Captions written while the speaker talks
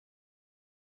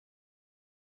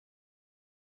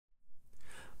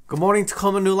Good morning,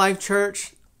 Tacoma New Life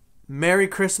Church. Merry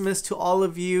Christmas to all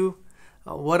of you.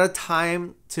 What a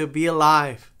time to be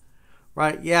alive,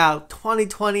 right? Yeah,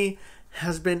 2020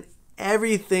 has been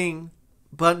everything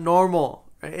but normal.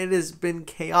 Right? It has been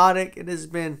chaotic. It has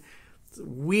been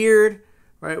weird,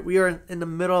 right? We are in the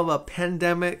middle of a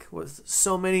pandemic with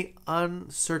so many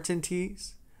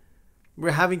uncertainties.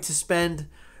 We're having to spend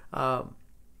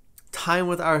time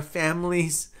with our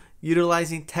families,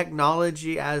 utilizing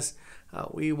technology as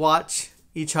we watch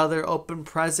each other open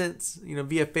presents,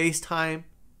 via FaceTime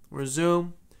or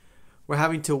Zoom. We're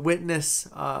having to witness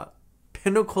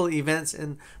pinnacle events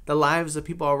in the lives of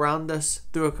people around us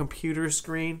through a computer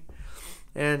screen.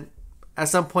 And at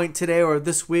some point today or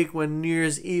this week, when New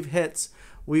Year's Eve hits,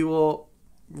 we will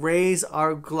raise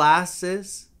our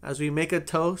glasses as we make a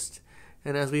toast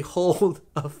and as we hold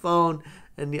a phone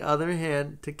in the other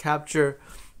hand to capture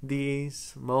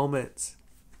these moments.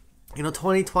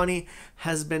 2020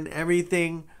 has been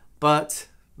everything but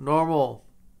normal.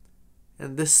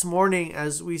 And this morning,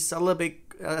 as we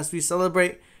celebrate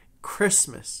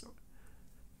Christmas,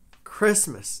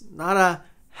 not a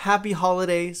happy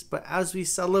holidays, but as we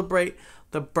celebrate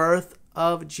the birth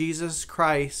of Jesus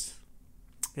Christ,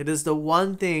 it is the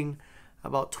one thing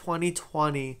about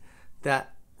 2020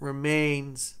 that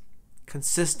remains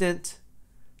consistent,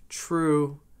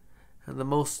 true, and the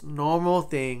most normal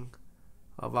thing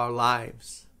of our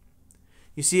lives.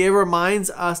 You see, it reminds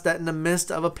us that in the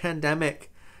midst of a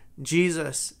pandemic,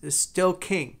 Jesus is still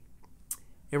King.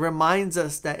 It reminds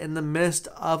us that in the midst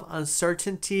of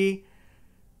uncertainty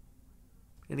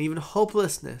and even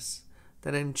hopelessness,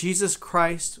 that in Jesus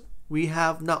Christ we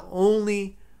have not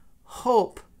only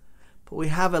hope, but we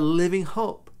have a living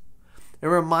hope. It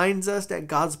reminds us that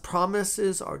God's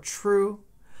promises are true,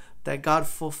 that God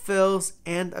fulfills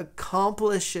and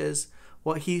accomplishes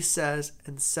what he says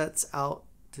and sets out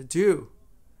to do.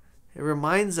 It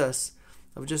reminds us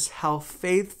of just how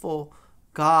faithful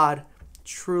God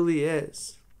truly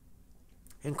is.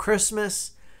 And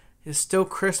Christmas is still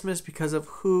Christmas because of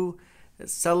who it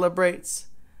celebrates,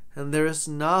 and there is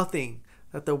nothing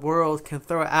that the world can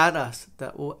throw at us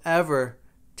that will ever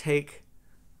take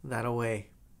that away.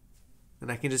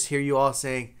 And I can just hear you all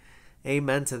saying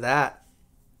amen to that.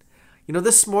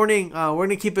 This morning, we're going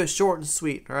to keep it short and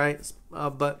sweet, all right?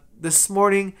 But this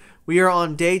morning, we are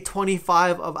on day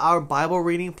 25 of our Bible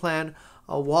reading plan,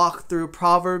 a walk through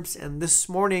Proverbs. And this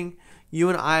morning, you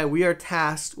and I, we are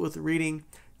tasked with reading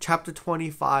chapter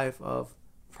 25 of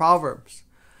Proverbs.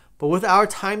 But with our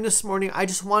time this morning, I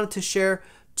just wanted to share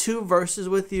two verses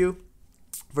with you,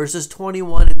 verses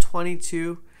 21 and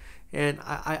 22. And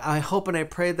I hope and I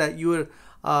pray that you would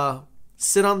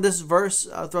sit on this verse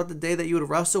throughout the day, that you would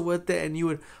wrestle with it and you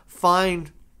would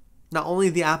find not only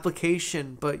the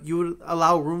application, but you would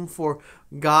allow room for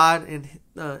God and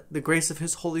the grace of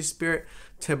his Holy Spirit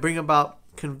to bring about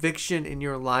conviction in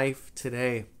your life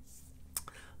today.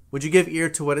 Would you give ear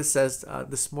to what it says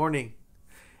this morning?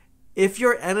 If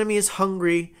your enemy is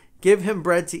hungry, give him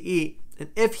bread to eat. And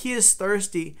if he is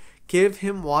thirsty, give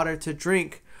him water to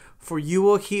drink. For you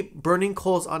will heap burning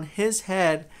coals on his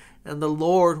head, and the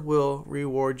Lord will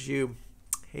reward you.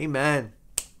 Amen.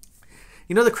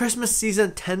 The Christmas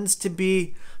season tends to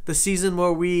be the season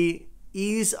where we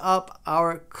ease up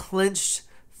our clenched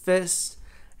fists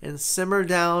and simmer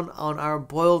down on our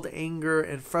boiled anger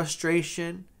and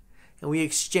frustration, and we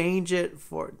exchange it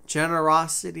for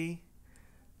generosity,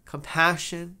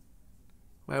 compassion.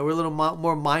 Right? We're a little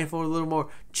more mindful, a little more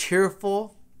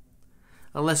cheerful.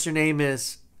 Unless your name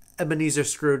is Ebenezer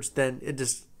Scrooge, then it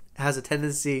just has a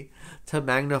tendency to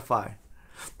magnify.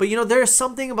 But there is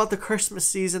something about the Christmas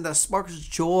season that sparks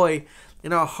joy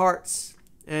in our hearts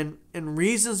and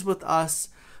reasons with us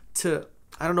to,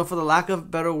 I don't know, for the lack of a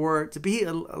better word, to be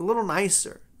a little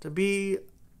nicer, to be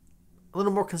a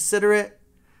little more considerate,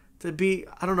 to be,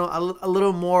 I don't know, a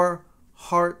little more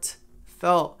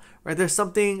heartfelt. Right? There's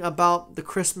something about the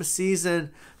Christmas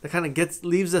season that kind of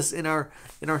leaves us in our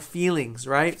feelings,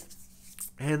 right?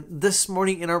 And this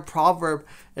morning in our proverb,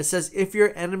 it says, if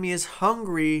your enemy is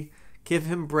hungry, give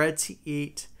him bread to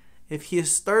eat. If he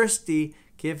is thirsty,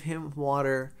 give him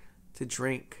water to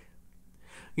drink.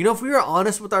 If we are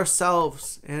honest with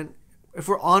ourselves, and if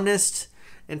we're honest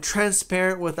and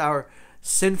transparent with our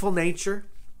sinful nature,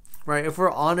 right? If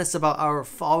we're honest about our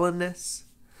fallenness,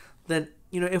 then,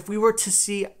 if we were to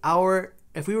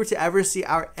ever see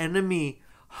our enemy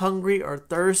hungry or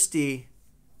thirsty,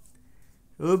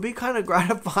 it would be kind of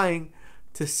gratifying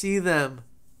to see them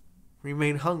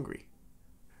remain hungry,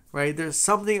 right? There's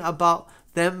something about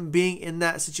them being in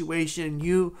that situation,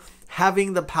 you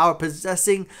having the power,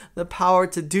 possessing the power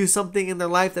to do something in their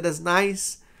life that is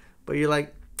nice, but you're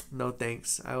like, no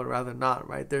thanks, I would rather not,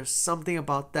 right? There's something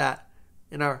about that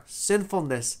in our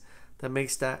sinfulness that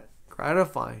makes that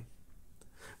gratifying.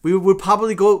 We would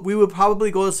probably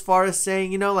go as far as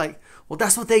saying, like, well,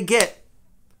 that's what they get,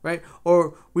 right?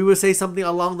 Or we would say something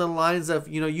along the lines of,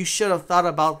 you should have thought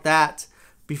about that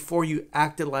before you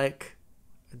acted like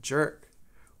a jerk.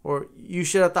 Or you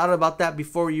should have thought about that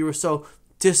before you were so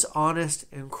dishonest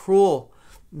and cruel.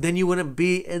 Then you wouldn't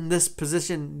be in this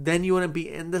position. Then you wouldn't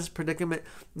be in this predicament.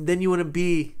 Then you wouldn't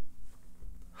be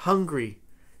hungry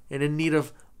and in need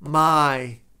of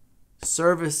my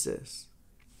services.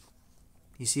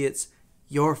 You see, it's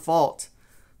your fault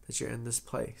that you're in this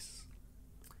place.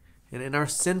 And in our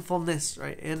sinfulness,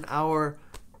 right, in our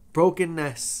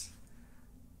brokenness,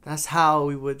 that's how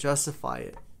we would justify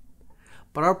it.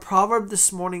 But our proverb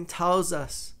this morning tells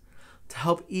us to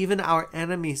help even our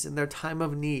enemies in their time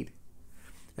of need.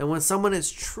 And when someone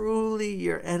is truly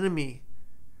your enemy,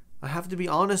 I have to be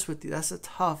honest with you, that's a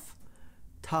tough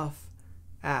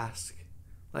ask.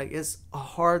 Like, it's a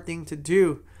hard thing to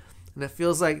do. And it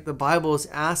feels like the Bible is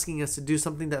asking us to do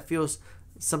something that feels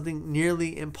something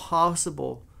nearly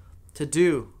impossible to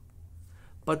do.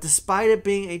 But despite it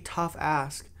being a tough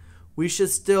ask, we should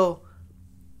still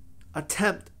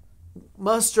attempt,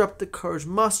 muster up the courage,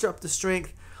 muster up the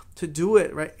strength to do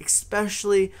it, right?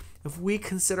 Especially if we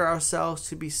consider ourselves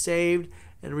to be saved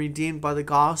and redeemed by the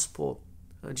gospel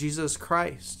of Jesus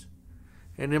Christ.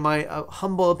 And in my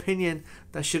humble opinion,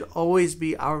 that should always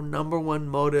be our number one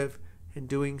motive in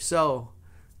doing so,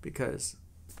 because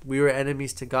we were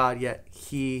enemies to God, yet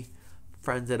He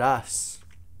friended us.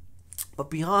 But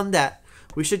beyond that,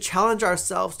 we should challenge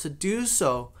ourselves to do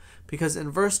so, because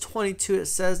in verse 22 it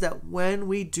says that when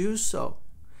we do so,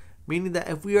 meaning that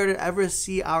if we are to ever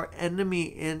see our enemy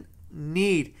in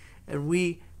need and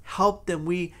we help them,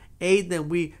 we aid them,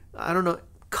 we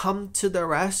come to their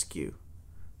rescue.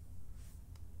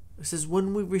 It says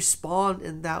when we respond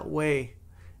in that way,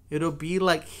 it'll be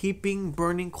like heaping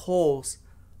burning coals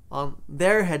on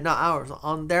their head, not ours,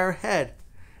 on their head.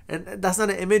 And that's not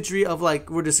an imagery of like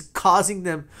we're just causing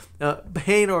them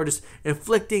pain or just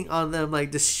inflicting on them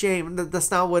like this shame.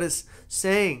 That's not what it's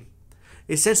saying.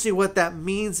 Essentially what that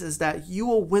means is that you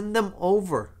will win them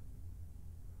over.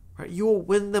 Right? You will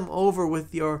win them over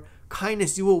with your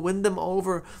kindness. You will win them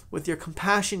over with your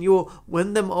compassion. You will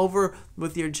win them over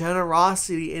with your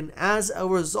generosity. And as a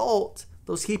result,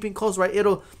 those heaping coals, right,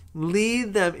 it'll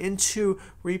lead them into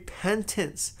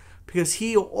repentance, because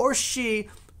he or she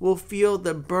will feel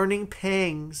the burning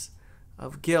pangs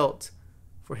of guilt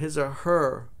for his or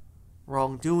her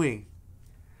wrongdoing.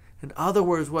 In other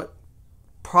words, what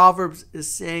Proverbs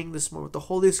is saying this morning, what the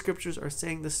Holy Scriptures are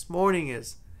saying this morning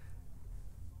is,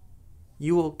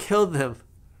 you will kill them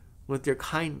with your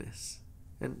kindness.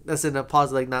 And that's in a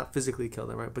pause, like not physically kill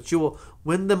them, right? But you will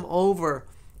win them over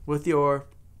with your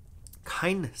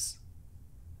kindness.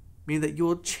 Meaning that you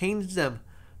will change them,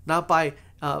 not by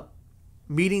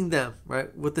meeting them,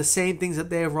 right, with the same things that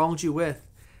they have wronged you with.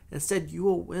 Instead, you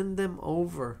will win them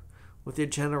over with your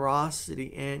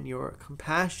generosity and your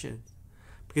compassion.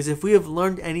 Because if we have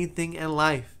learned anything in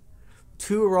life,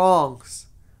 2 wrongs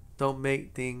don't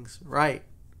make things right.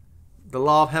 The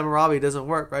law of Hammurabi doesn't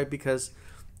work, right? Because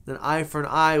an eye for an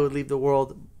eye would leave the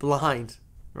world blind,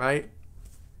 right?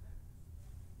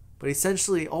 But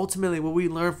essentially, ultimately, what we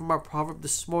learn from our proverb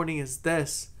this morning is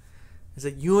this, is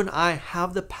that you and I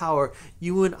have the power,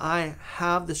 you and I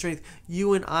have the strength,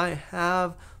 you and I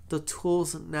have the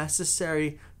tools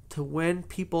necessary to win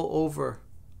people over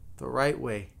the right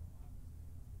way.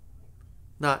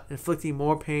 Not inflicting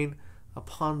more pain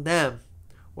upon them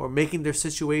or making their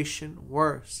situation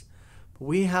worse. But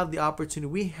we have the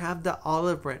opportunity, we have the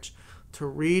olive branch to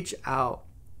reach out,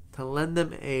 to lend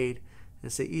them aid,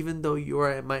 and say, even though you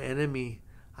are my enemy,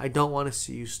 I don't want to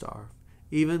see you starve.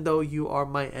 Even though you are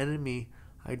my enemy,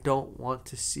 I don't want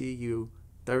to see you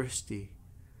thirsty.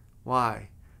 Why?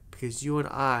 Because you and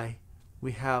I,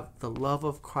 we have the love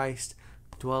of Christ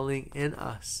dwelling in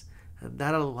us. And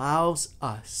that allows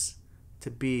us to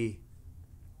be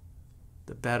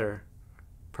the better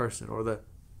person or the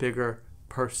bigger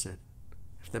person,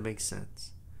 if that makes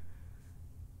sense.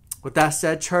 With that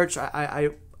said, church,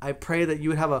 I pray that you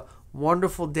would have a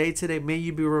wonderful day today. May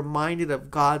you be reminded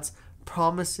of God's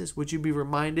promises. Would you be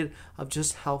reminded of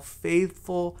just how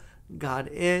faithful God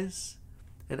is?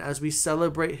 And as we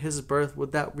celebrate his birth,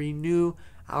 would that renew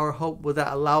our hope? Would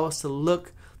that allow us to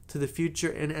look to the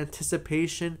future in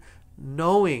anticipation,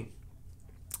 knowing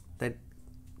that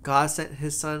God sent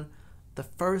his son the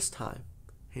first time,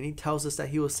 and he tells us that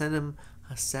he will send him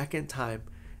a second time,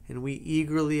 and we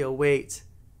eagerly await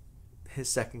his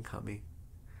second coming.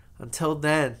 Until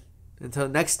then, Until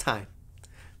next time,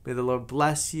 may the Lord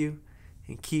bless you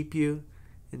and keep you.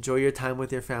 Enjoy your time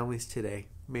with your families today.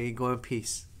 May you go in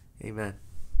peace. Amen.